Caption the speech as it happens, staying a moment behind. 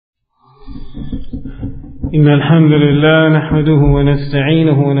إن الحمد لله نحمده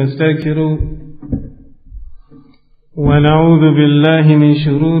ونستعينه ونستغفره ونعوذ بالله من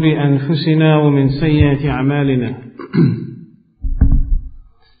شرور أنفسنا ومن سيئات أعمالنا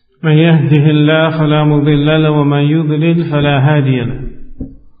من يهده الله فلا مضل له ومن يضلل فلا هادي له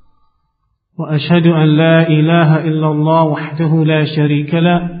وأشهد أن لا إله إلا الله وحده لا شريك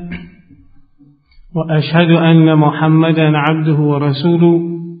له وأشهد أن محمدا عبده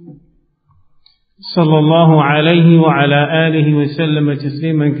ورسوله صلى الله عليه وعلى آله وسلم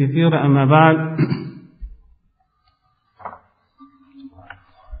تسليما كثيرا. أما بعد,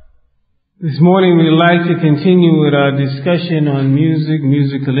 this morning we'd like to continue with our discussion on music,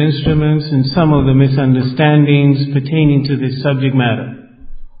 musical instruments, and some of the misunderstandings pertaining to this subject matter.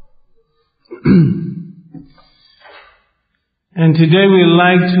 And today we'd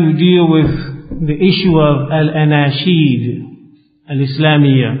like to deal with the issue of al-anashid,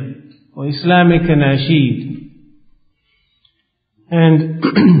 al-Islamiyya, or Islamic anashid. And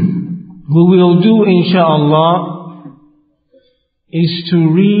what we'll do, inshaAllah, is to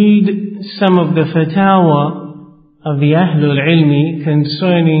read some of the fatawa of the Ahlul Ilmi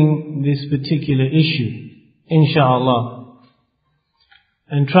concerning this particular issue, inshaAllah,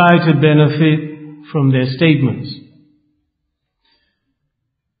 and try to benefit from their statements.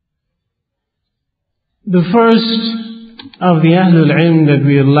 The first of the Ahlul Ilm that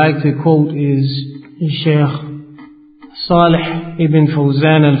we would like to quote is Shaykh Salih ibn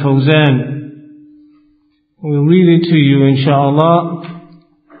Fawzan al-Fawzan. We'll read it to you, inshaAllah.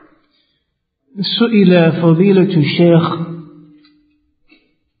 سئل فضيلة الشيخ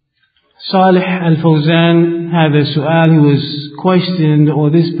Salih al-Fawzan had a su'al. He was questioned, or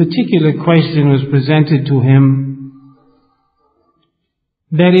this particular question was presented to him,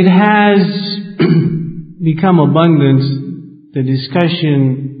 that it has become abundant, the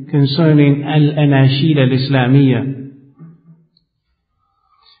discussion concerning al-anashid al-Islamiyya.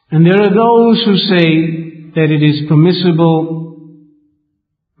 And there are those who say that it is permissible,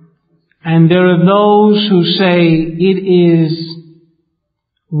 and there are those who say it is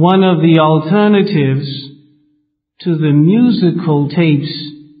one of the alternatives to the musical tapes.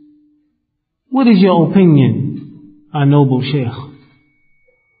 What is your opinion, our noble Shaykh?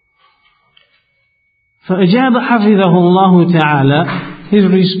 فأجاب حفظه الله تعالى. His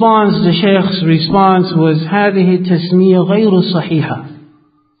response, the Shaykh's response was هذه التسمية غير صحيحة.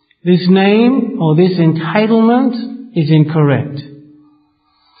 This name or this entitlement is incorrect.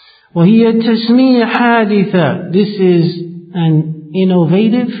 وهي التسمية حادثة. This is an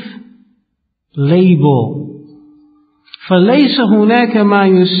innovative label. فليس هناك ما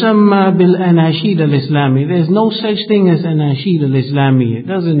يسمى بالأناشيد الإسلامي. There's no such thing as anashid al-Islami. It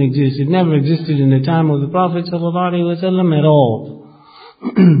doesn't exist. It never existed in the time of the Prophet ﷺ at all.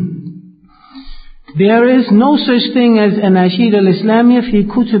 There is no such thing as anashid al-Islami في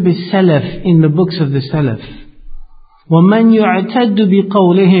كتب السلف, in the books of the Salaf. ومن يعتد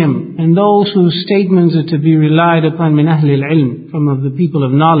بقولهم, and those whose statements are to be relied upon من أهل العلم, from of the people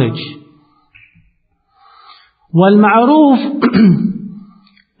of knowledge. والمعروف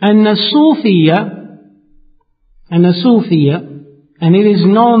أن الصوفية, and it is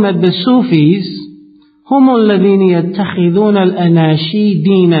known that the Sufis هم الذين يتخذون الأناشيد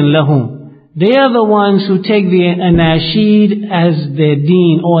دينا لهم. They are the ones who take the anashid as their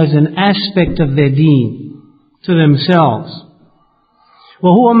deen, or as an aspect of their deen to themselves.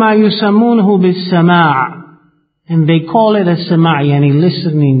 وهو ما يسمونه بالسماع, and they call it a sama', yani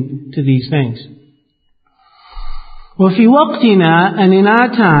listening to these things. وفي وقتنا, and in our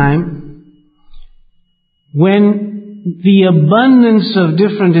time, when the abundance of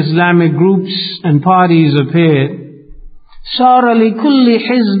different Islamic groups and parties appeared, صار لكل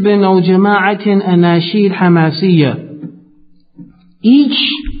حزب أو جماعة أناشيد حماسية. Each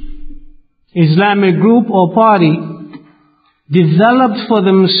Islamic group or party developed for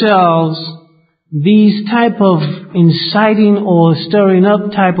themselves these type of inciting or stirring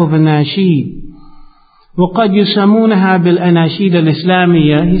up type of anashid. وقد يسمونها بالأناشيد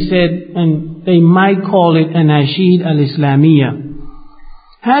الإسلامية. He said, and they might call it أناشيد الإسلامية.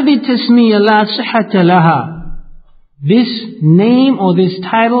 هذه التسمية لا صحة لها. This name or this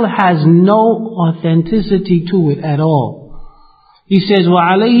title has no authenticity to it at all. He says,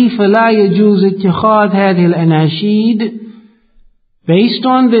 وعليه فلا يجوز اتخاذ هذه الأناشيد. Based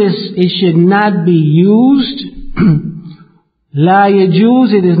on this, it should not be used. لا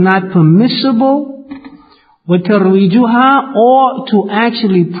يجوز, it is not permissible. وترويجها, or to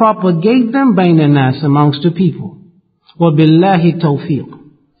actually propagate them بين الناس, amongst the people. وبالله التوفيق,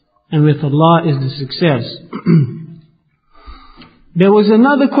 and with Allah is the success. There was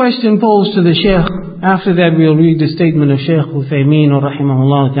another question posed to the Shaykh. After that we'll read the statement of Shaykh Uthaymeen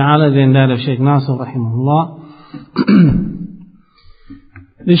rahimahullah ta'ala, then that of Shaykh Nasr rahimahullah.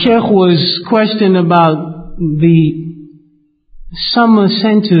 The Shaykh was questioned about the summer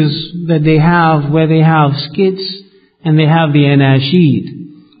centers that they have, where they have skits and they have the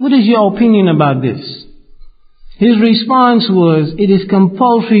anasheed. What is your opinion about this? His response was, it is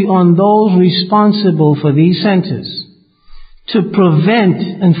compulsory on those responsible for these centers to prevent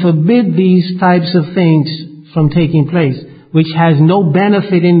and forbid these types of things from taking place, which has no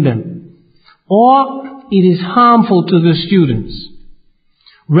benefit in them, or it is harmful to the students.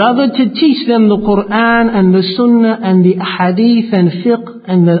 Rather, to teach them the Quran and the Sunnah and the Hadith and Fiqh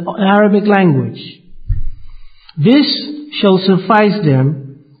and the Arabic language. This shall suffice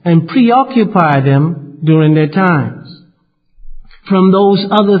them and preoccupy them during their times from those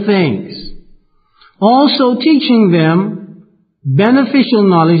other things. Also teaching them beneficial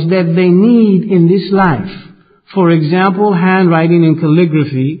knowledge that they need in this life. For example, handwriting and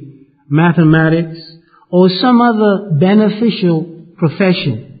calligraphy, mathematics, or some other beneficial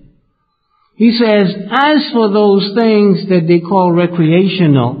profession. He says, as for those things that they call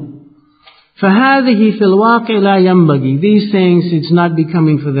recreational, فَهَذِهِ فِي الْوَاقِعِ لَا يَنْبَغِي. These things, it's not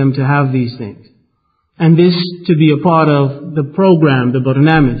becoming for them to have these things. And this to be a part of the program, the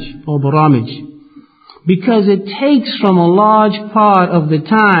barnamij or baramij. Because it takes from a large part of the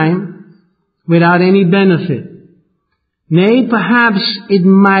time without any benefit. Nay, perhaps it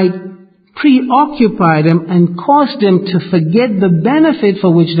might preoccupy them and cause them to forget the benefit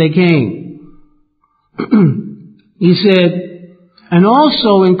for which they came. He said, and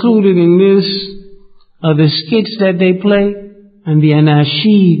also included in this are the skits that they play and the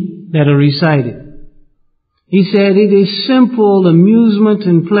anasheed that are recited. He said it is simple amusement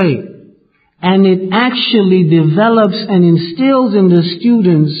and play, and it actually develops and instills in the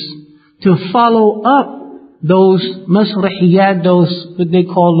students to follow up those masrahiyat, those what they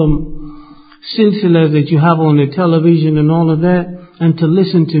call them silsilas that you have on the television and all of that, and to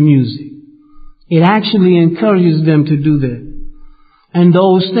listen to music. It actually encourages them to do that. And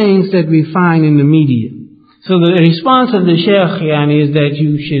those things that we find in the media. So the response of the Shaykh is that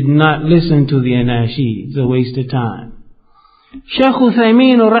you should not listen to the anasheed. It's a waste of time. Shaykh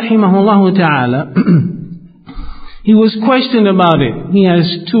Uthaymeen rahimahullah ta'ala, he was questioned about it. He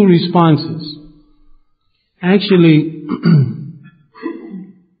has two responses. Actually,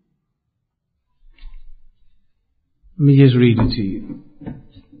 let me just read it to you.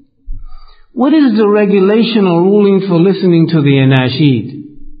 What is the regulation or ruling for listening to the anasheed?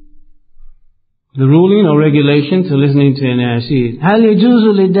 The ruling or regulation to listening to anasheed. هل يجوز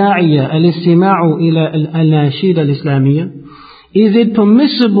للداعية الاستماع إلى الأناشيد الإسلامية? Is it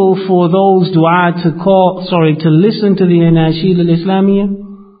permissible for those du'a to listen to the anasheed al-Islamiyya?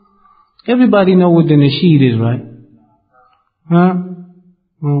 Everybody know what the nasheed is, right? Huh?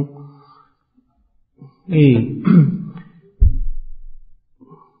 Well, hey.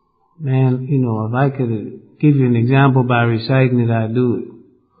 Man, if I could give you an example by reciting it, I'd do it.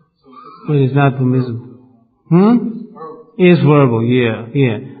 But it's not permissible. It's verbal, yeah.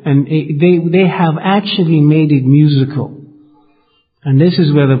 And they have actually made it musical. And this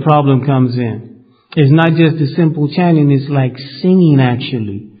is where the problem comes in. It's not just a simple chanting, it's like singing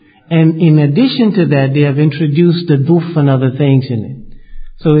actually. And in addition to that, they have introduced the duf and other things in it.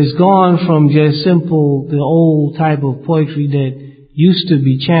 So it's gone from just simple, the old type of poetry that used to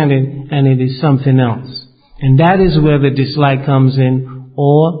be chanted, and it is something else. And that is where the dislike comes in,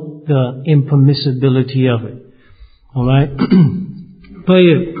 or the impermissibility of it. Alright?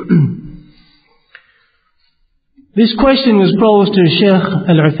 This question was posed to Shaykh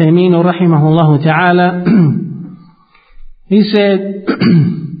Al-Uthaymeen rahimahullah ta'ala. He said,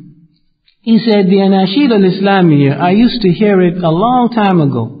 the Anashid al-Islamiyya, I used to hear it a long time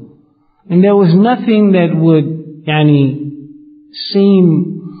ago. And there was nothing that would,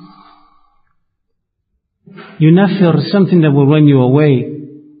 seem yunafir, something that will run you away.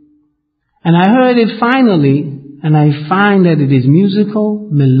 And I heard it finally, and I find that it is musical,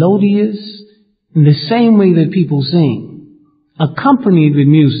 melodious, in the same way that people sing, accompanied with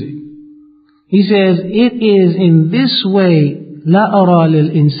music. He says, it is in this way, لا أرى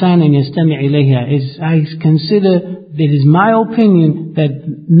للإنسان أن يستمع إليها. I consider that it is my opinion that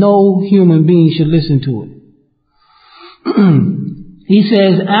no human being should listen to it. He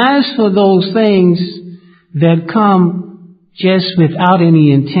says, as for those things that come just without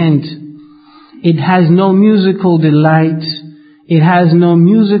any intent, it has no musical delight, it has no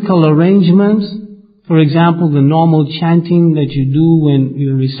musical arrangements. For example, the normal chanting that you do when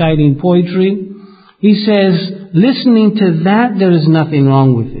you're reciting poetry, He says, listening to that, there is nothing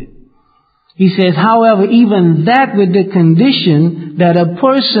wrong with it. He says, however, even that with the condition that a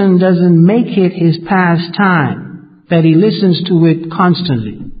person doesn't make it his pastime, that he listens to it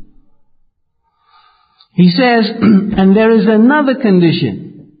constantly. He says, and there is another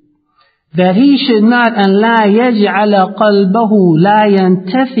condition, that he should not, أن لا يجعل قلبه لا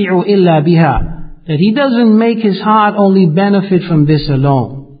ينتفع إلا بها, that he doesn't make his heart only benefit from this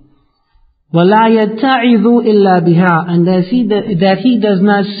alone. وَلَا يَتَّعِذُ إِلَّا بِهَا, and that he does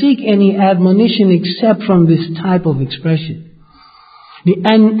not seek any admonition except from this type of expression.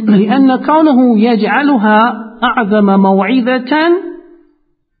 لأن كونه يجعلها أعظم موعظة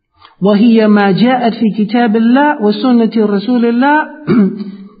وهي ما جاءت في كتاب الله وسنة رسول الله.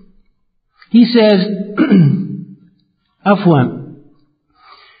 He says, Afwan.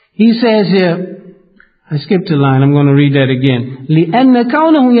 He says here, I skipped a line, I'm going to read that again. لأن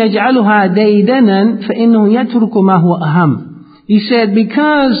كونه يجعلها ديدنا فإنه يترك ما هو أهم. He said,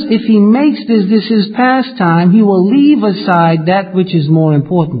 because if he makes this his pastime, he will leave aside that which is more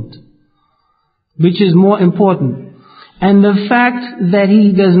important. Which is more important. And the fact that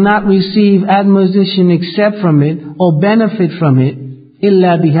he does not receive admonition except from it, or benefit from it,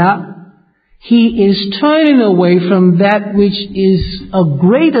 إلا بها, he is turning away from that which is a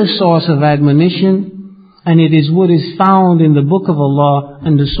greater source of admonition, and it is what is found in the Book of Allah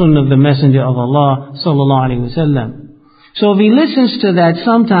and the Sunnah of the Messenger of Allah sallallahu alaihi wasallam. So if he listens to that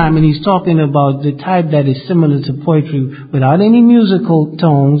sometime and he's talking about the type that is similar to poetry, without any musical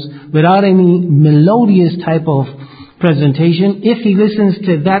tones, without any melodious type of presentation, if he listens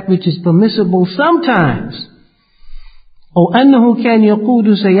to that which is permissible sometimes, or أنه كان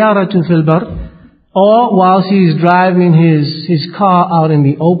يقود سيارة في البر, or whilst he's driving his car out in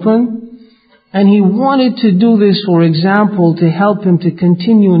the open, and he wanted to do this, for example, to help him to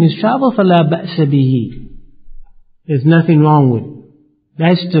continue in his travel, فَلَا بَأْسَ بِهِ. There's nothing wrong with it.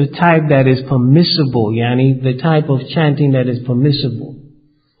 That's the type that is permissible, yani the type of chanting that is permissible.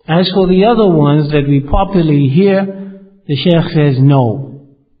 As for the other ones that we popularly hear, the Shaykh says no.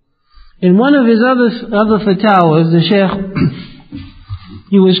 In one of his other fatawas, the Shaykh,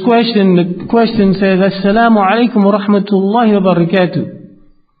 he was questioned, the question says, Assalamu alaikum wa rahmatullahi wa barakatuh.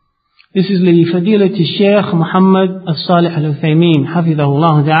 This is لفضيلة الشيخ محمد الصالح العثيمين حفظه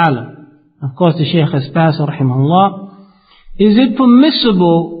الله تعالى. Of course the Shaykh has passed, rahimahullah. Is it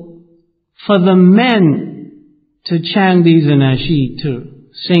permissible for the men to chant these anashid, to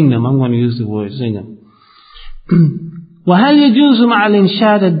sing them? I'm going to use the word sing them. وهل يجوز مع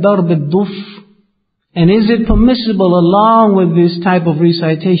الإنشاد الضرب الضف? And is it permissible along with this type of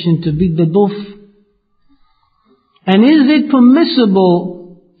recitation to beat the duf? And is it permissible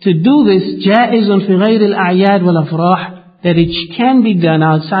to do this جائز في غير الأعياد والأفراح, that it can be done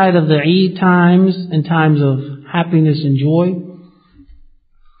outside of the Eid times and times of happiness and joy?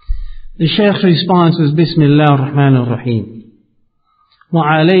 The Shaykh's response was Bismillah ar-Rahman ar-Rahim. Wa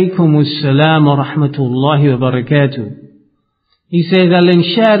alaykum as-salam wa rahmatullahi wa barakatuh. He says,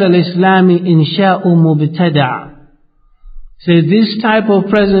 Al-Inshad al-Islami insha'u mubtada'. Says this type of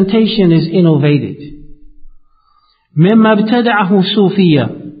presentation is innovated. Mimma ibtada'ahu Sufiya.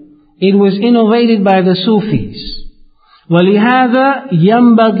 It was innovated by the Sufis. وَلِهَذَا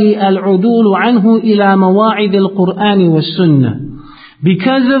يَنْبَغِي الْعُدُولُ عَنْهُ إِلَى مَوَاعِدِ الْقُرْآنِ وَالسُّنَّةِ.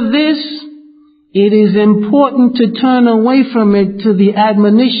 Because of this, it is important to turn away from it to the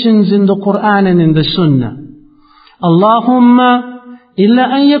admonitions in the Qur'an and in the Sunnah. اللهم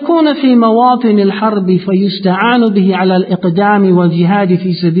إلا أن يكون في مواطن الحرب فيستعان به على الإقدام والجهاد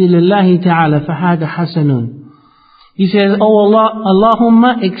في سبيل الله تعالى فهذا حسن. He says, oh Allah,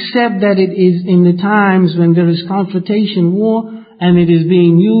 Allahumma, except that it is in the times when there is confrontation, war, and it is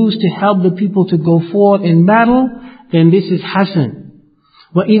being used to help the people to go forward in battle, then this is hasan.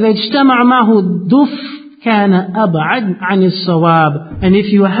 وَإِذَا اجْتَمَعَ مَعْهُ الدُّفْ كَانَ أَبْعَدْ عَنِ الصَّوَابِ. And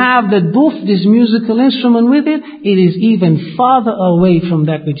if you have the duf, this musical instrument with it, it is even farther away from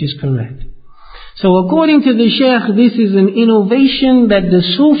that which is correct. So according to the Shaykh, this is an innovation that the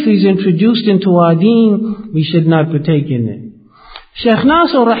Sufis introduced into our deen. We should not partake in it. Shaykh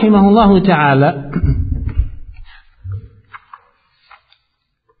Nasr rahimahullah ta'ala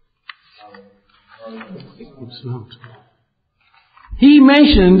he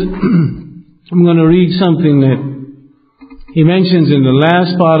mentioned, I'm going to read something that he mentions in the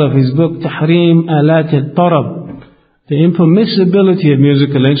last part of his book, Tahrim Alat al-Tarab, the impermissibility of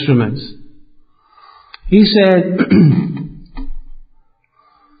musical instruments. He said,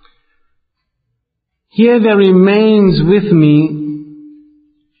 here there remains with me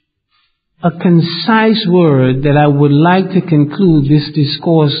a concise word that I would like to conclude this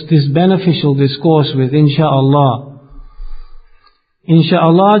discourse, this beneficial discourse with, insha'Allah.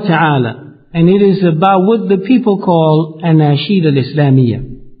 Insha'Allah ta'ala. And it is about what the people call Anashid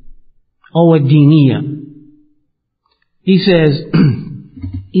al-Islamiyya, or Diniya. He says,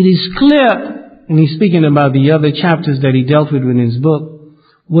 it is clear, and he's speaking about the other chapters that he dealt with in his book,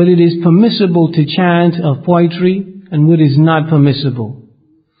 what it is permissible to chant of poetry and what is not permissible.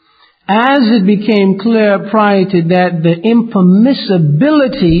 As it became clear prior to that, the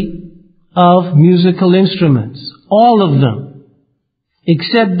impermissibility of musical instruments, all of them,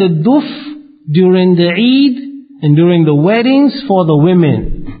 except the duf during the Eid and during the weddings for the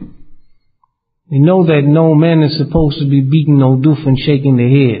women. We know that no men is supposed to be beating no duf and shaking their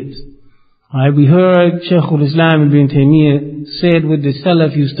heads. Alright, we heard Shaykh al-Islam ibn Taymiyyah said what the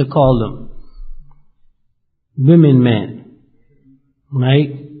Salaf used to call them. Women men.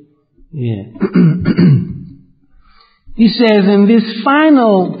 Right? Yeah. He says in this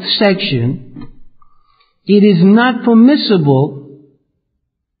final section, it is not permissible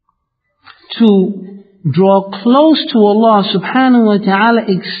to draw close to Allah subhanahu wa ta'ala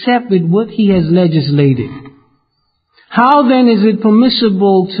except with what He has legislated. How then is it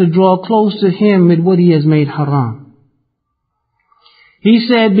permissible to draw close to Him with what He has made haram? He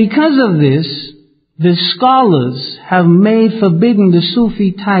said, because of this, the scholars have made forbidden the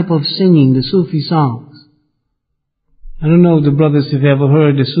Sufi type of singing, the Sufi songs. I don't know if the brothers have ever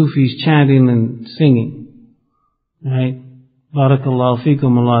heard the Sufis chanting and singing. Right? Barakallahu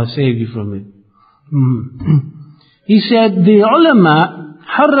feekum, Allah save you from it. He said, the ulama,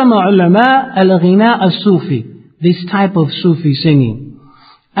 harrama ulama al-ghina al-Sufi, this type of Sufi singing.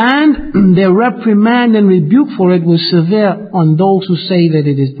 And their reprimand and rebuke for it was severe on those who say that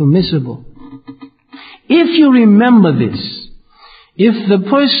it is permissible. If you remember this, if the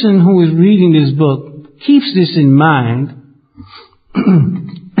person who is reading this book keeps this in mind,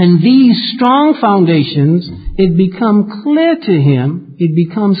 and these strong foundations, it becomes clear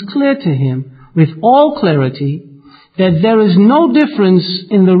to him with all clarity that there is no difference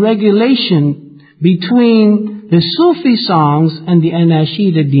in the regulation between the Sufi songs and the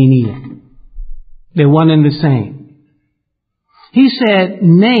Anashid al-Diniyya. They're one and the same. He said,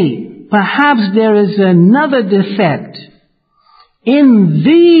 nay, perhaps there is another defect in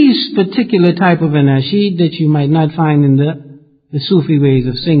these particular type of Anashid that you might not find in the Sufi ways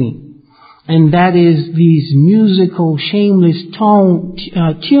of singing. And that is these musical, shameless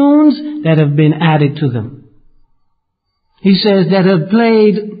tunes that have been added to them. He says that are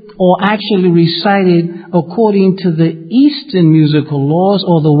played or actually recited according to the Eastern musical laws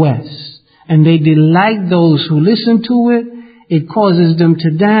or the West. And they delight those who listen to it. It causes them to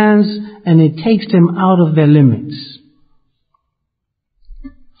dance and it takes them out of their limits.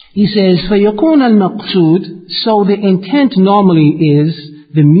 He says, فَيَكُونَ الْمَقْصُودِ, so the intent normally is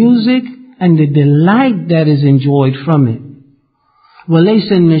the music and the delight that is enjoyed from it.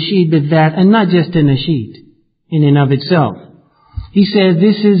 وَلَيْسَ النَّشِيدُ بِالذَّاتِ, and not just a nasheed in and of itself. He says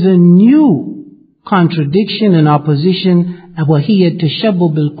this is a new contradiction and opposition, وَهِيَ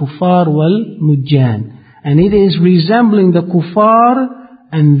التَّشَبُّهُ بِالْكُفَّارِ وَالْمُجَّانِ, and it is resembling the kuffar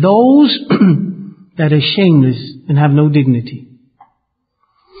and those that are shameless and have no dignity.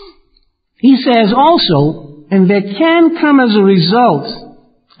 He says also, and there can come as a result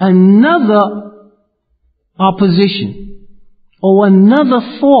another opposition or another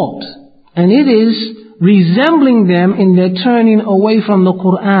fault, and it is resembling them in their turning away from the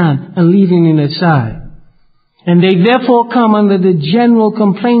Quran and leaving it aside. And they therefore come under the general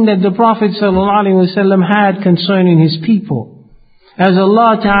complaint that the Prophet ﷺ had concerning his people. As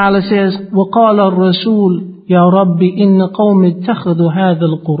Allah Ta'ala says, وَقَالَ الرَّسُولُ يَا رَبِّ إِنَّ قَوْمِ اتَّخَذُوا هَذَا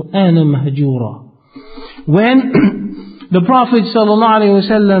الْقُرْآنَ مَهْجُورًا. When the Prophet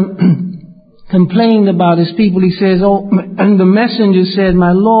ﷺ complained about his people, he says, oh, and the messenger said,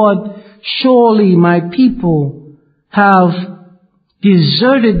 my Lord, surely my people have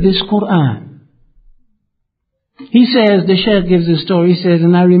deserted this Quran. He says, the Shaykh gives a story, he says,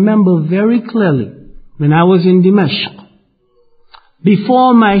 and I remember very clearly when I was in Dimashq,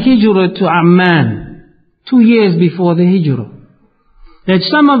 before my hijrah to Amman, 2 years before the hijrah, that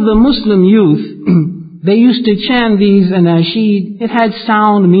some of the Muslim youth, they used to chant these anashid. It had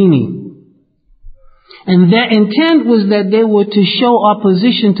sound meaning. And their intent was that they were to show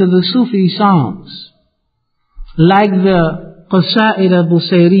opposition to the Sufi songs, like the Qasaid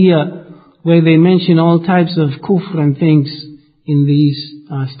al-Busayriyah, where they mention all types of kufr and things in these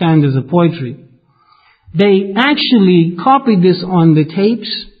standards of poetry. They actually copied this on the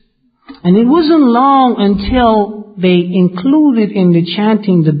tapes, and it wasn't long until they included in the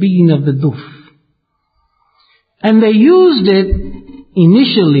chanting the beating of the duf. And they used it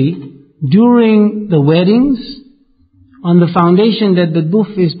initially during the weddings on the foundation that the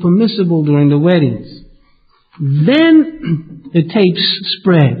duf is permissible during the weddings. Then the tapes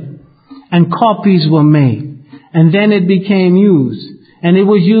spread and copies were made, and then it became used, and it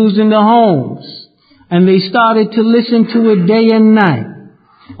was used in the homes, and they started to listen to it day and night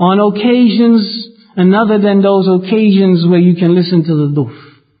on occasions and other than those occasions where you can listen to the duf.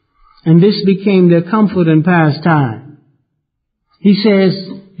 And this became their comfort and pastime. He says,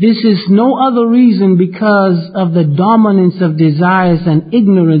 this is no other reason because of the dominance of desires and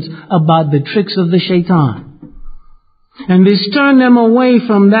ignorance about the tricks of the shaitan. And this turned them away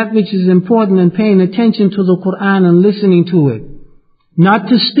from that which is important and paying attention to the Quran and listening to it. Not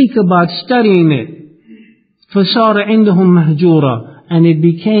to speak about studying it. فَصَارَ عِنْدَهُمْ مَهْجُورًا. And it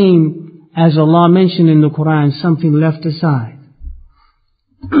became, as Allah mentioned in the Quran, something left aside.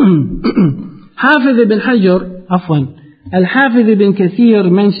 Hafiz ibn Hajar, Al-Hafiz ibn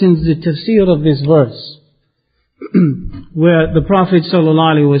Kathir mentions the tafsir of this verse, where the Prophet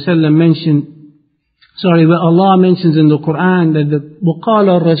ﷺ mentioned, where Allah mentions in the Quran that وَقَالَ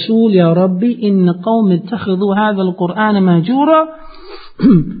الرَّسُولُ يَا رَبِّي إِنَّ قَوْمِ اتَّخِذُوا هَذَا الْقُرْآنَ مَهْجُورًا.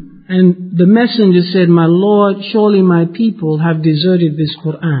 And the messenger said, my Lord, surely my people have deserted this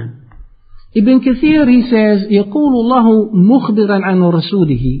Quran. Ibn Kathir, he says, يقول الله مخبرا عن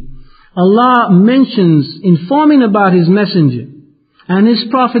رسوله. Allah mentions, informing about His messenger and His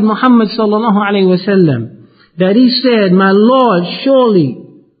Prophet Muhammad sallallahu alayhi wa sallam, that he said, my Lord, surely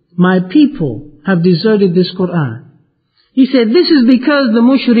my people have deserted this Quran. He said, this is because the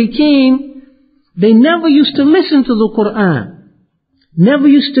mushrikeen, they never used to listen to the Quran, never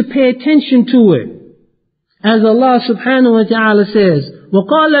used to pay attention to it. As Allah subhanahu wa ta'ala says,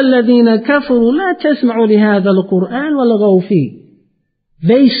 وَقَالَ الَّذِينَ كَفَرُوا لَا تَسْمَعُوا لِهَذَا الْقُرْآنِ وَلَغَوْا فِيهِ.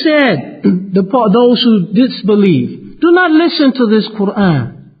 They said, those who disbelieve, do not listen to this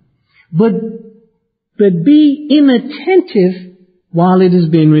Quran, but be inattentive while it is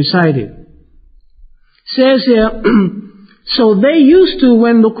being recited. Says here, so they used to,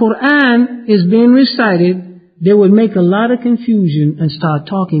 when the Quran is being recited, they would make a lot of confusion and start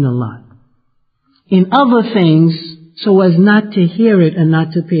talking a lot in other things so as not to hear it and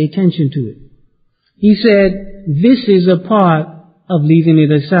not to pay attention to it. He said, this is a part of leaving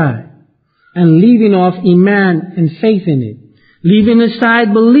it aside and leaving off iman and faith in it. Leaving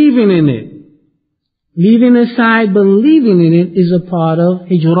aside believing in it. Leaving aside believing in it is a part of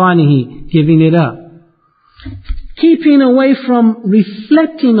hijranihi, giving it up. Keeping away from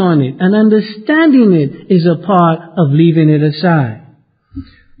reflecting on it and understanding it is a part of leaving it aside.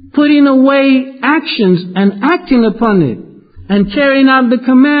 Putting away actions and acting upon it and carrying out the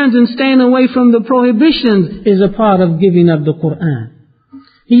commands and staying away from the prohibitions is a part of giving up the Quran.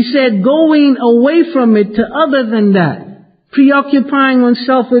 He said going away from it to other than that, preoccupying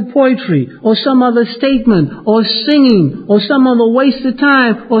oneself with poetry or some other statement or singing or some other waste of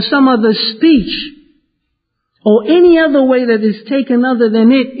time or some other speech or any other way that is taken other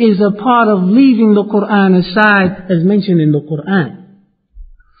than it is a part of leaving the Quran aside as mentioned in the Quran.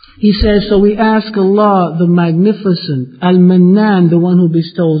 He says, so we ask Allah, the Magnificent, Al-Mannan, the one who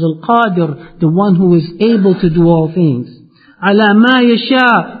bestows, Al-Qadir, the one who is able to do all things, Ala ma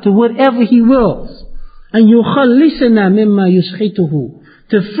yasha, to whatever He wills, and yukhallisana mimma yuskhituhu,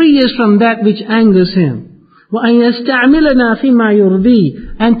 to free us from that which angers Him, wa an yasta'milana fima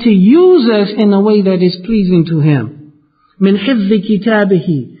yurdi, and to use us in a way that is pleasing to Him, min hifzi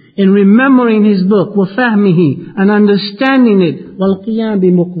kitabihi, in remembering His book, وَفَهْمِهِ, and understanding it, وَالْقِيَامِ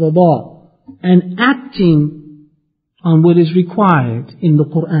بِمُقْتَضَاهِ, and acting on what is required in the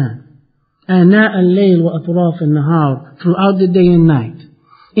Quran. آنَاءَ اللَّيْلِ وَأَطْرَافَ النَّهَارِ, throughout the day and night,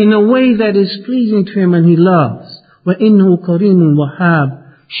 in a way that is pleasing to Him and He loves. وَإِنَّهُ كَرِيمٌ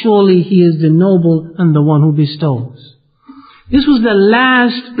وَهَابٌ, surely He is the noble and the one who bestows. This was the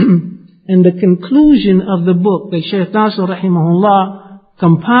last and the conclusion of the book that Shaykh Nasr rahimahullah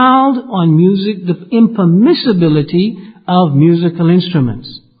compiled on music, the impermissibility of musical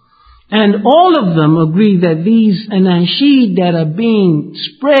instruments. And all of them agree that these anasheed that are being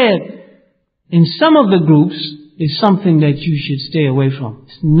spread in some of the groups is something that you should stay away from.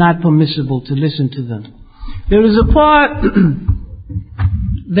 It's not permissible to listen to them. There is a part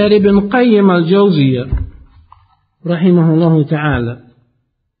that Ibn Qayyim al-Jawziyah, rahimahullah ta'ala,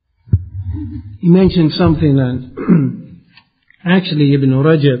 he mentioned something that actually Ibn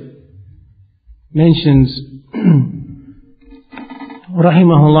Rajab mentions,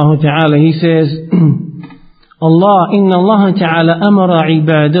 rahimahullah ta'ala, he says, Allah, inna Allah ta'ala amara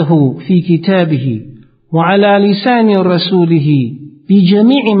ibadahu fi kitabihi وعلى لسان رسوله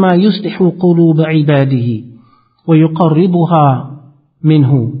بجميع ما يصلح قلوب عباده ويقربها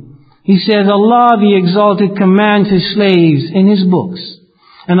منه. He says, Allah the Exalted commands His slaves in His books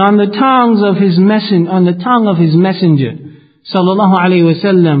and on the tongue of His messenger, sallallahu alaihi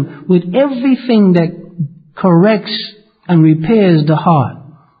wasallam, with everything that corrects and repairs the heart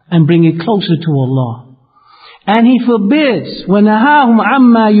and bring it closer to Allah. And He forbids وَنَهَاهُمْ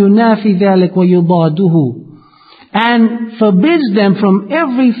عَمَّا يُنَافِي ذَلِكَ وَيُضَادُهُ, and forbids them from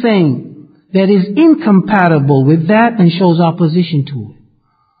everything that is incompatible with that and shows opposition to it.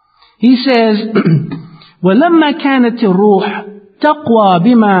 He says, وَلَمَّا كَانَتِ الرُّوحِ تَقْوَى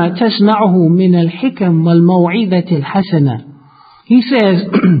بِمَا تَسْمَعُهُ مِنَ الْحِكَمِ وَالْمَوْعِظَةِ الْحَسَنَةِ. He says,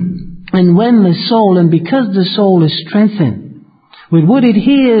 and when the soul, and because the soul is strengthened with what it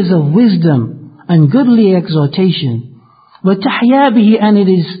hears of wisdom and goodly exhortation, وَتَحْيَا بِهِ, and it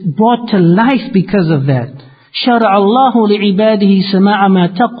is brought to life because of that, شَرَعَ اللَّهُ لِعِبَادِهِ سَمَاعَ مَا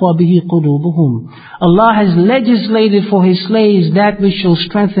تَقْوَى بِهِ قُلُوبُهُمْ. Allah has legislated for His slaves that which shall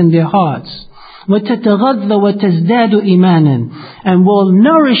strengthen their hearts. وَتَتَغَذَّ وَتَزْدَادُ إِيمَانًا, and will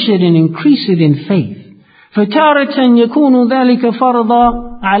nourish it and increase it in faith. فَتَارَةً يَكُونُ ذَلِكَ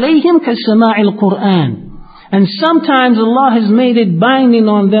فَرْضًا عَلَيْهِمْ كَسَمَاعِ الْقُرْآنِ. And sometimes Allah has made it binding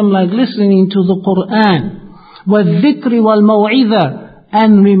on them like listening to the Qur'an. وَالذِّكْرِ وَالْمَوْعِظَةِ,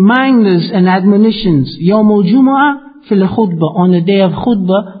 and reminders and admonitions. يوم الجمعة في الخطبة, on the day of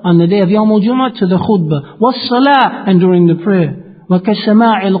khutbah, on the day of يوم الجمعة to the khutbah. والصلاة, and during the prayer.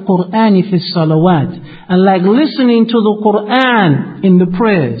 وكسماع القرآن في الصلوات, and like listening to the Qur'an in the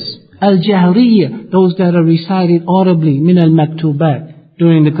prayers. الجهرية, those that are recited audibly. من المكتوبات,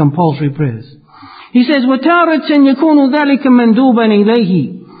 during the compulsory prayers. He says, وتارة يكون ذلك مندوبا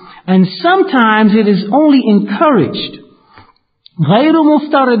إليه, and sometimes it is only encouraged. غير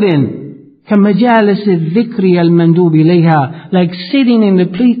مفترض كمجالس الذكر المندوب إليها, like sitting in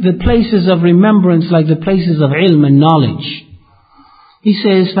the places of remembrance, like the places of ilm and knowledge. He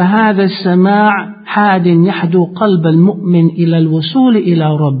says, فهذا السماع حاد يحدو قلب المؤمن إلى الوصول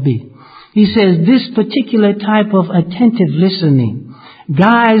إلى ربه. He says, this particular type of attentive listening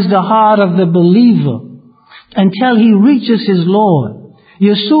guides the heart of the believer until he reaches his Lord.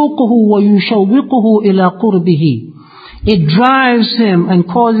 يسوقه ويشوقه إلى قربه. It drives him and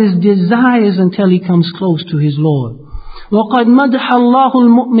causes desires until he comes close to his Lord. وقد مدح الله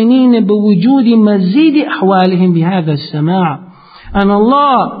المؤمنين بوجود مزيد أحوالهم بهذا السماع. And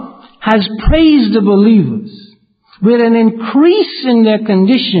Allah has praised the believers with an increase in their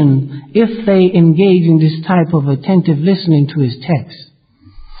condition if they engage in this type of attentive listening to His text.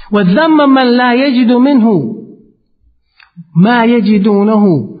 وَذَمَّ مَنْ لَا يَجِدُ مِنْهُ مَا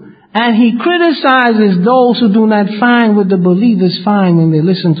يَجِدُونَهُ. And He criticizes those who do not find what the believers find when they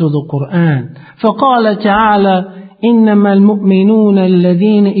listen to the Qur'an. فَقَالَ تَعَالَى إِنَّمَا الْمُؤْمِنُونَ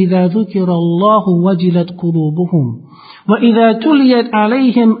الَّذِينَ إِذَا ذُكِرَ اللَّهُ وَجِلَتْ قُلُوبُهُمْ وَإِذَا تُلِيَتْ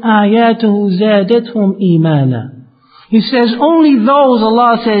عَلَيْهِمْ آيَاتُهُ زَادَتْهُمْ إِيمَانًا. He says, only those,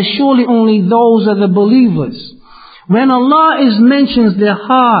 Allah says, surely only those are the believers. When Allah is mentioned, their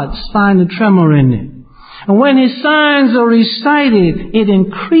hearts find a tremor in it. And when His signs are recited, it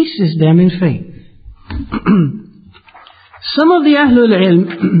increases them in faith. Some of the Ahlul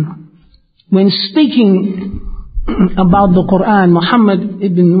Ilm, when speaking about the Qur'an, Muhammad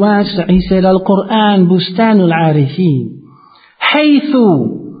ibn Wasi', he said, Al-Qur'an bustanul arifin,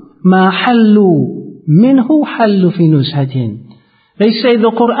 haythu ma hallu minhu hallu fi nushatin. They say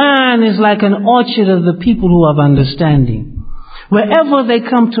the Qur'an is like an orchard of the people who have understanding. Wherever they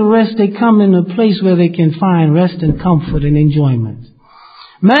come to rest, they come in a place where they can find rest and comfort and enjoyment.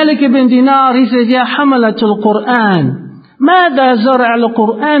 Malik ibn Dinar, he says, Ya hamalatul Qur'an, ماذا زرع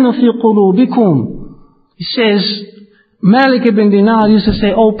القرآن في قلوبكم. He says, Malik ibn Dinar used to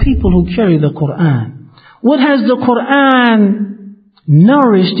say, oh people who carry the Qur'an, what has the Qur'an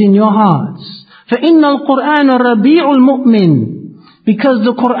nourished in your hearts? فإن القرآن ربيع المؤمن. Because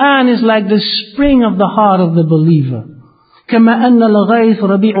the Qur'an is like the spring of the heart of the believer. كما أن الغيث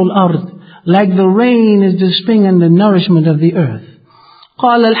ربيع الأرض. Like the rain is the spring and the nourishment of the earth.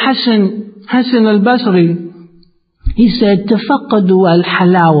 قال Hasan al-Basri, he said, تفقدوا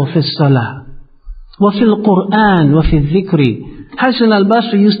الحلاوة في الصلاة وفي القرآن وفي الذكر. Hasan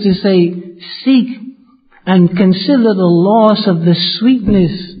al-Basri used to say, seek and consider the loss of the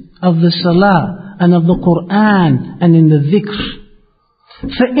sweetness of the salah and of the Qur'an and in the dhikr.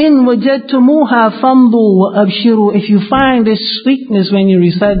 فَإِن وَجَدْتُمُوهَا فَامْضُوا وَأَبْشِرُوا. If you find this sweetness when you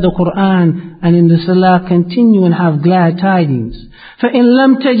recite the Qur'an and in the salah, continue and have glad tidings. فَإِن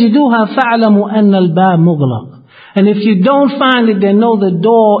لَمْ تَجِدُوهَا فَاعْلَمُوا أَنَّ الْبَابَ مُغْلَقٌ. And if you don't find it, then know the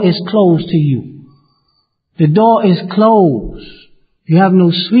door is closed to you. The door is closed. You have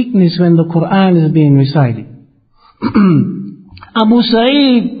no sweetness when the Quran is being recited. Abu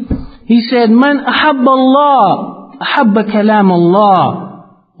Sa'id, he said, Man ahabba Allah, ahabba kalam Allah,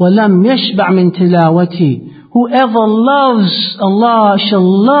 wa lam yashba' min tilawati. Whoever loves Allah shall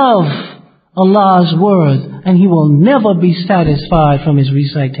love Allah's word, and he will never be satisfied from his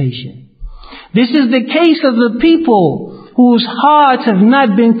recitation. This is the case of the people whose hearts have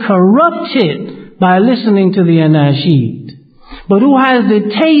not been corrupted by listening to the anashid, but who has the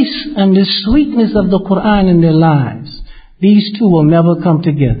taste and the sweetness of the Quran in their lives. These two will never come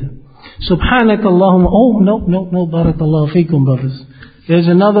together. Subhanakallahumma. Oh, no, barakallahu feekum, brothers. There's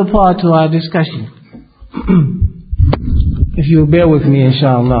another part to our discussion. If you'll bear with me,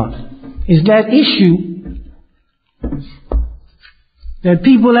 inshallah. Is that issue that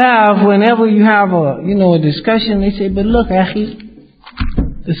people have whenever you have a discussion. They say, but look, akhi,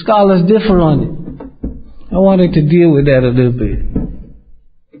 the scholars differ on it. I wanted to deal with that a little bit.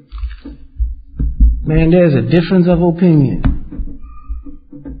 Man, there's a difference of opinion.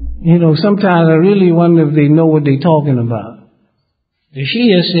 Sometimes I really wonder if they know what they're talking about. The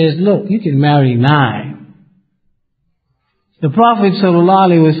Shia says, look, you can marry 9. The Prophet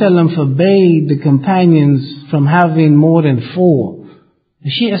ﷺ forbade the companions from having more than 4. The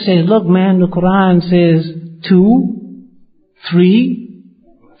Shia says, look man, the Quran says 2, 3,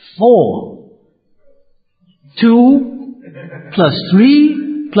 4. 2 plus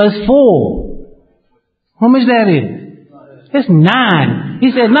 3 plus 4. How much that is? It's 9.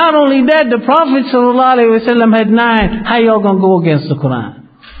 He said, not only that, the Prophet ﷺ had 9. How y'all gonna go against the Quran?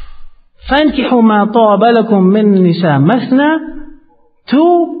 فَانْكِحُوا مَا طَابَ لَكُم مِّن النِّسَاءِ مَثْنَى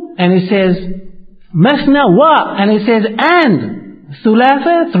 2, and it says مَثْنَى wa, and it says and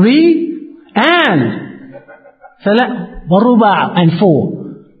ثُلَاثَ 3, and وَرُبَعَ and 4.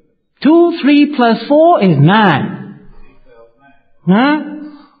 2, 3 plus 4 is 9.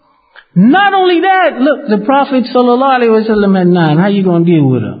 Not only that, look, the Prophet ﷺ had 9. How you going to deal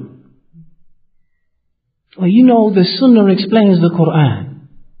with them? Well, the Sunnah explains the Quran.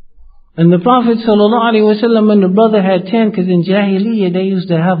 And the Prophet ﷺ, when the brother had 10, because in Jahiliyyah they used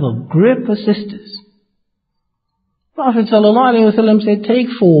to have a grip of sisters. Prophet ﷺ said, take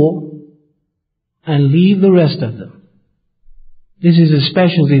 4 and leave the rest of them. This is a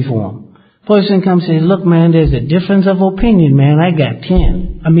specialty for him. Person comes and says, look man, there's a difference of opinion, man. I got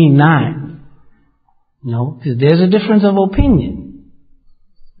 9. No, because there's a difference of opinion.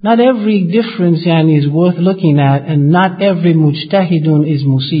 Not every difference, is worth looking at, and not every mujtahidun is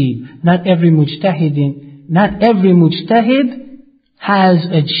musib. Not every mujtahid has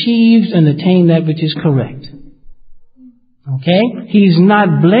achieved and attained that which is correct. Okay? He's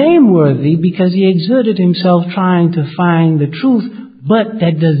not blameworthy because he exerted himself trying to find the truth, but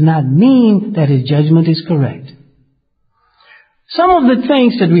that does not mean that his judgment is correct. Some of the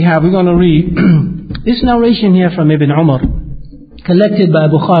things that we have, we're going to read this narration here from Ibn Umar, collected by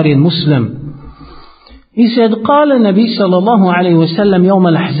Bukhari and Muslim. He said, قال النبي صلى الله عليه وسلم يوم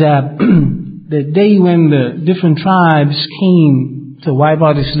الأحزاب, the day when the different tribes came to wipe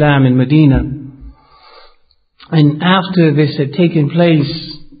out Islam in Medina. And after this had taken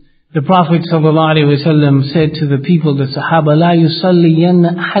place, the Prophet ﷺ said to the people, the Sahaba, لا يصلين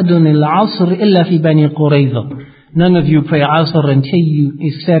أحد العصر إلا في بني قريظة. None of you pray Asr until you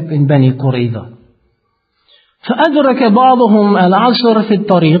except in Bani Qurayza. فأدرك بعضهم العصر في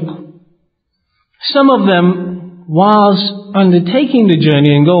الطريق. Some of them, whilst undertaking the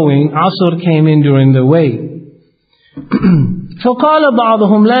journey and going, Asr came in during the way. فقال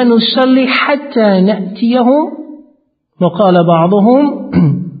بعضهم لا نصلي حتى نأتيهم وقال بعضهم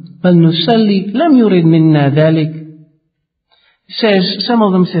بل نصلي لم يرد منا ذلك. Some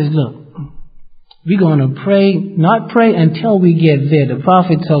of them says, look, we're going to not pray until we get there. The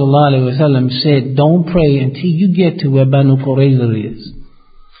Prophet ﷺ said, don't pray until you get to where Banu Qurayza is.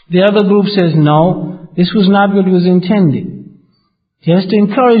 The other group says, no, this was not what was intended. Just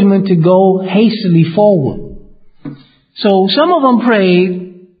encouragement to go hastily forward. So some of them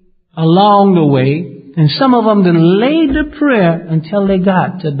prayed along the way, and some of them delayed the prayer until they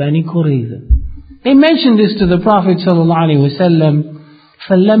got to Bani Qurayza. They mentioned this to the Prophet ﷺ.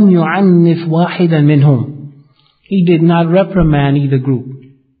 فَلَمْ يُعَنِّفْ وَاحِدًا مِنْهُمْ. He did not reprimand either group.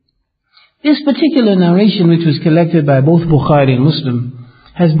 This particular narration, which was collected by both Bukhari and Muslim,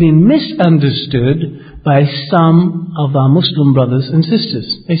 has been misunderstood by some of our Muslim brothers and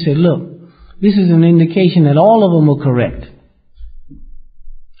sisters. They say, look, this is an indication that all of them were correct.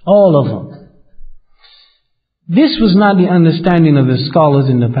 All of them. This was not the understanding of the scholars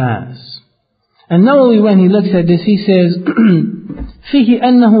in the past. And not only when he looks at this, he says, فيه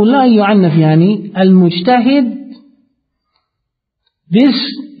أنه لا يعنف يعني المجتهد. This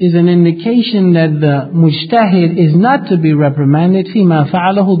is an indication that the mujtahid is not to be reprimanded فيما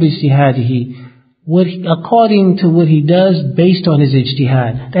فعله باجتهاده, according to what he does based on his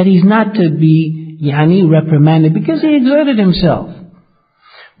ijtihad. That he's not to be reprimanded because he exerted himself.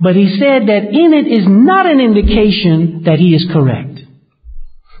 But he said that in it is not an indication that he is correct.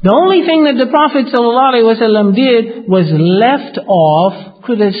 The only thing that the Prophet ﷺ did was left off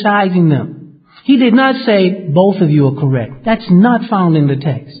criticizing them. He did not say, both of you are correct. That's not found in the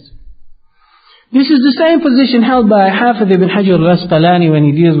text. This is the same position held by Hafiz ibn Hajar al-Asqalani when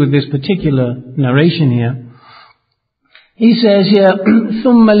he deals with this particular narration here. He says here,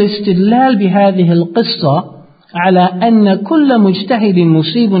 ثم الاستدلال بهذه القصة على أن كل مجتهد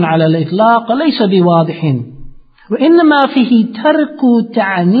مصيب على الإطلاق ليس بواضح وإنما فيه ترك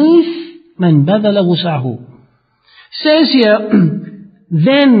تعنيف من بذل وسعه. Says here,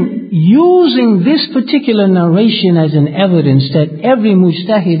 then using this particular narration as an evidence that every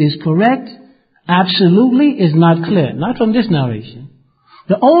mujtahid is correct, absolutely is not clear. Not from this narration.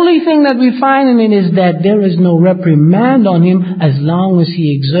 The only thing that we find in it is that there is no reprimand on him as long as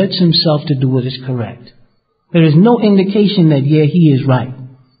he exerts himself to do what is correct. There is no indication that, he is right.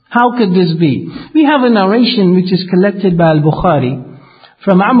 How could this be? We have a narration which is collected by Al-Bukhari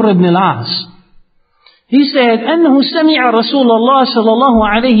from Amr ibn al-As. He said, أنه سمع رسول الله صلى الله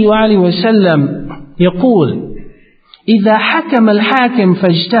عليه وآله وسلم يقول إذا حكم الحاكم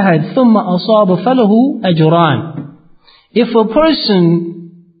فاجتهد ثم أصاب فله أجران. If a person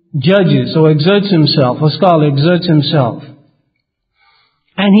judges or exerts himself, a scholar exerts himself,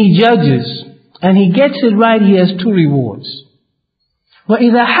 and he judges, and he gets it right, he has 2 rewards.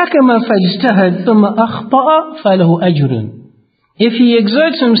 وَإِذَا حَكَمَ فَاجْتَهَدْ ثُمَّ أَخْطَأَ فَلَهُ أَجْرٌ. If he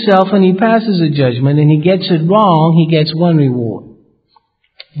exerts himself and he passes a judgment and he gets it wrong, he gets 1 reward.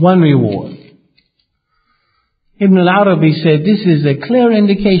 1 reward. Ibn al-Arabi said this is a clear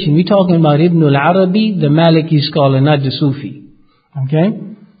indication. We're talking about Ibn al-Arabi, the Maliki scholar, not the Sufi. Okay?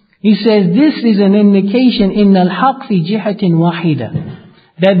 He says this is an indication in al-haq fi jihatin wahida,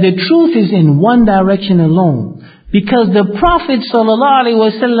 that the truth is in one direction alone. Because the Prophet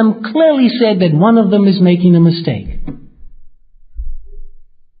ﷺ clearly said that one of them is making a mistake.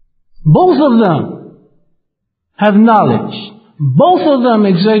 Both of them have knowledge. Both of them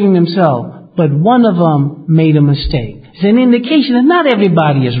exerting themselves, but one of them made a mistake. It's an indication that not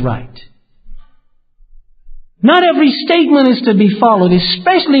everybody is right. Not every statement is to be followed,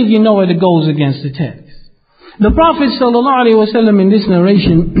 especially if you know it goes against the text. The Prophet ﷺ in this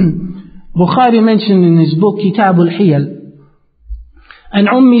narration, Bukhari mentioned in his book Kitab al-Hiyal, عن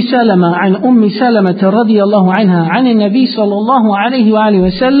أم سلمة رضي الله عنها عن النبي صلى الله عليه وآله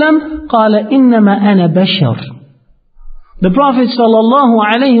وسلم قال إنما أنا بشر. The Prophet صلى الله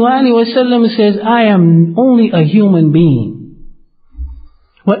عليه وآله وسلم says, I am only a human being.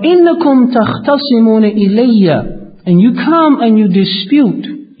 وإنكم تختصمون إلي, and you come and you dispute,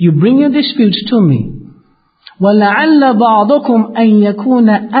 you bring your disputes to me. وَلَعَلَّ بَعْضَكُمْ أَنْ يَكُونَ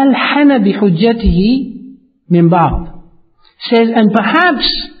أَلْحَنَ بِحُجَّتِهِ مِنْ بَعْضٍ. Says, and perhaps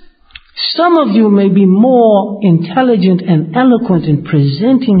some of you may be more intelligent and eloquent in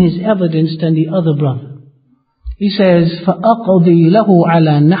presenting his evidence than the other brother. He says, فَأَقْضِي لَهُ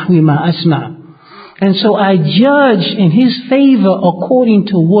عَلَى نَحْوِ مَا أَسْمَعُ. And so I judge in his favor according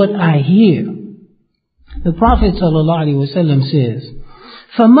to what I hear. The Prophet ﷺ says,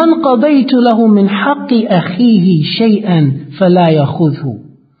 فَمَنْ قَضَيْتُ لَهُ مِنْ حَقِّ أَخِيهِ شَيْئًا فَلَا يَخُذْهُ.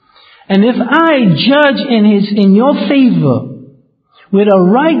 And if I judge in your favor with a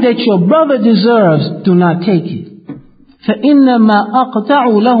right that your brother deserves, do not take it. فَإِنَّمَا أَقْطَعُ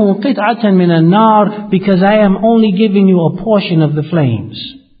لَهُ قِطْعَةً مِنَ النَّارِ, because I am only giving you a portion of the flames.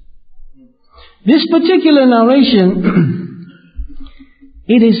 This particular narration,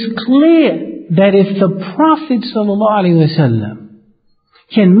 it is clear that if the Prophet ﷺ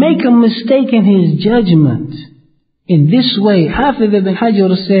can make a mistake in his judgment in this way, Hafiz ibn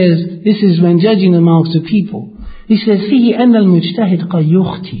Hajar says, this is when judging amongst the people. He says, فِيهِ أَنَّ الْمُجْتَهِدْ قَدْ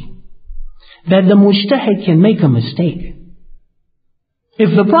يُخْطِئُ, that the mujtahid can make a mistake.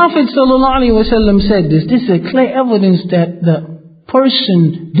 If the Prophet ﷺ said this is a clear evidence that the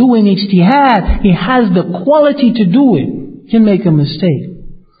person doing ijtihad, he has the quality to do it, can make a mistake.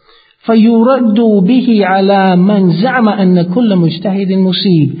 فَيُرَدُّ بِهِ عَلَى مَنْ زَعْمَ أَنَّ كُلَّ مُجْتَهِدٍ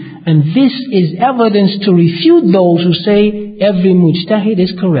مُصِيبٍ. And this is evidence to refute those who say every mujtahid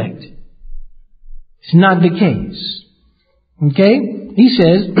is correct. It's not the case. Okay? He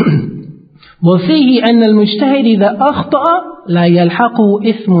says, وَفِيهِ أَنَّ الْمُجْتَهِدِ إِذَا أَخْطَأَ لَا يَلْحَقُهُ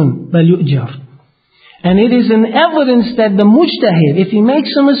إِثْمٌ بَلْ يُؤْجَرُ. And it is an evidence that the mujtahid, if he makes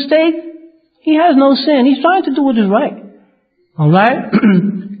a mistake, he has no sin. He's trying to do what is right. Alright?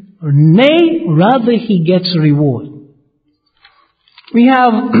 Nay, rather he gets a reward. We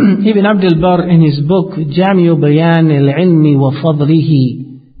have Ibn Abdul-Barr in his book, Jami'u Bayan al-Ilmi wa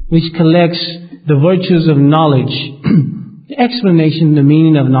Fadlihi, which collects the virtues of knowledge, the explanation, the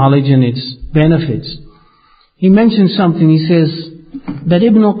meaning of knowledge and its benefits. He mentions something, he says, that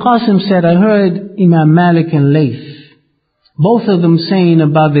Ibn al-Qasim said, I heard Imam Malik and Layth, both of them saying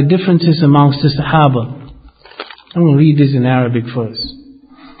about the differences amongst the Sahaba. I'm going to read this in Arabic first.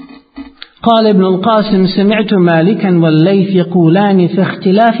 قال ابن القاسم سمعت مالكا والليث يقولان في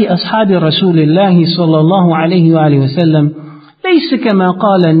اختلاف أصحاب رسول الله صلى الله عليه وآله وسلم ليس كما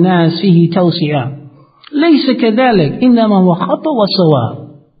قال الناس فيه توسعة ليس كذلك إنما هو خطأ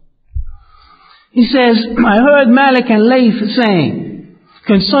وصواب. He says, I heard Malik and Layth saying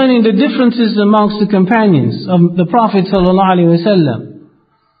concerning the differences amongst the companions of the Prophet sallallahu alaihi wasallam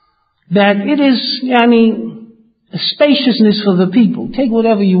that it is a spaciousness for the people. Take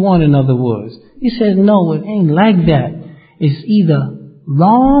whatever you want, in other words. He says, no, it ain't like that. It's either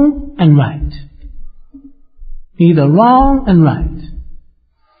wrong and right. Either wrong and right.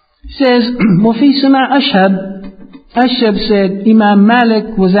 He says, وفي سمع Ashab said, Imam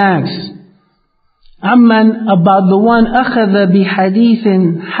Malik was asked, عمن about the one أخذ بحديث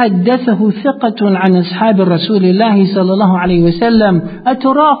حدثه ثقة عن أصحاب رسول الله صلى الله عليه وسلم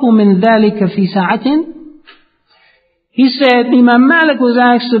أتراه من ذلك في ساعة. He said, Imam Malik was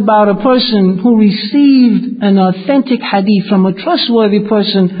asked about a person who received an authentic hadith from a trustworthy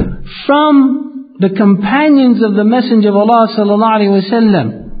person from the companions of the Messenger of Allah sallallahu alaihi wasallam.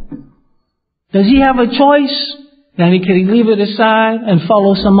 Does he have a choice? Then he can leave it aside and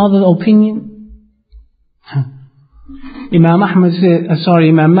follow some other opinion? Imam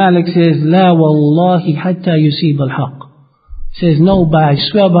Malik says, لا والله حتى يصيب الحق. Says, no, I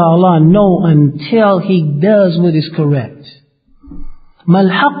swear by Allah, no, until he does what is correct. مَا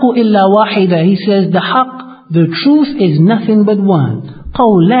الْحَقُّ إِلَّا وَاحِدًا. He says, the truth is nothing but one.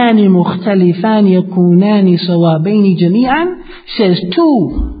 قَوْلَانِ مُخْتَلِفَانِ يَكُونَانِ صَوَابَيْنِ جَمِيعًا. Says,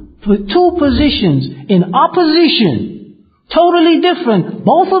 two positions in opposition, totally different.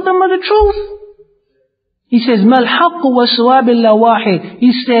 Both of them are the truth. He says, مَا الْحَقُّ وَالصَّوَابِ إِلَّا وَاحِدًا.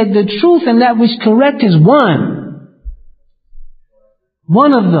 He said, the truth and that which correct is one.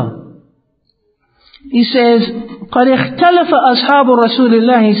 One of them. He says, قد اختلف أصحاب رسول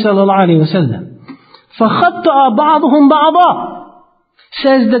الله صلى الله عليه وسلم فخطأ بعضهم بعضا.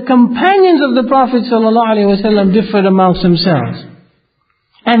 Says the companions of the Prophet صلى الله عليه وسلم differed amongst themselves.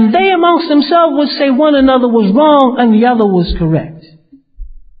 And they amongst themselves would say one another was wrong and the other was correct.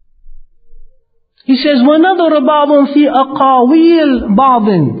 He says, وَنَظَرَ بَعْضٌ فِي أَقَاوِيلِ بَعْضٍ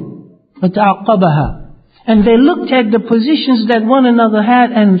وَتَعَقَّبَهَا. And they looked at the positions that one another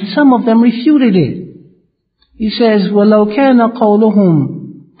had and some of them refuted it. He says, وَلَوْ كَانَ قَوْلُهُمْ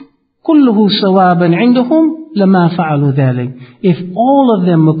كُلُّهُ صَوَابًا عِنْدَهُمْ لَمَا فَعَلُوا ذَلِكَ. If all of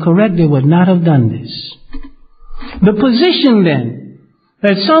them were correct, they would not have done this. The position then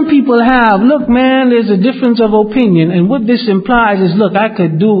that some people have, look man, there's a difference of opinion, and what this implies is, look, I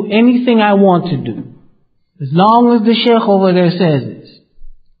could do anything I want to do, as long as the sheikh over there says this.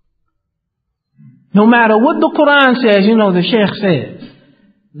 No matter what the Quran says, the Shaykh says.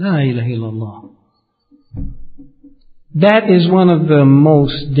 La ilaha illallah. That is one of the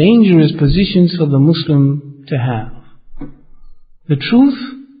most dangerous positions for the Muslim to have. The truth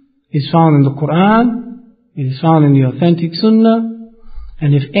is found in the Quran, it is found in the authentic Sunnah,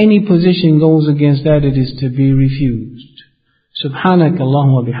 and if any position goes against that, it is to be refused. Subhanak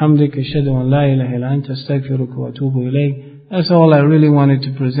Allahumma bihamdik, ashhadu an la ilaha illa anta, astaghfiruka wa atubu ilayk. That's all I really wanted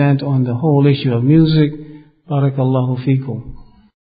to present on the whole issue of music. Barakallahu feekum.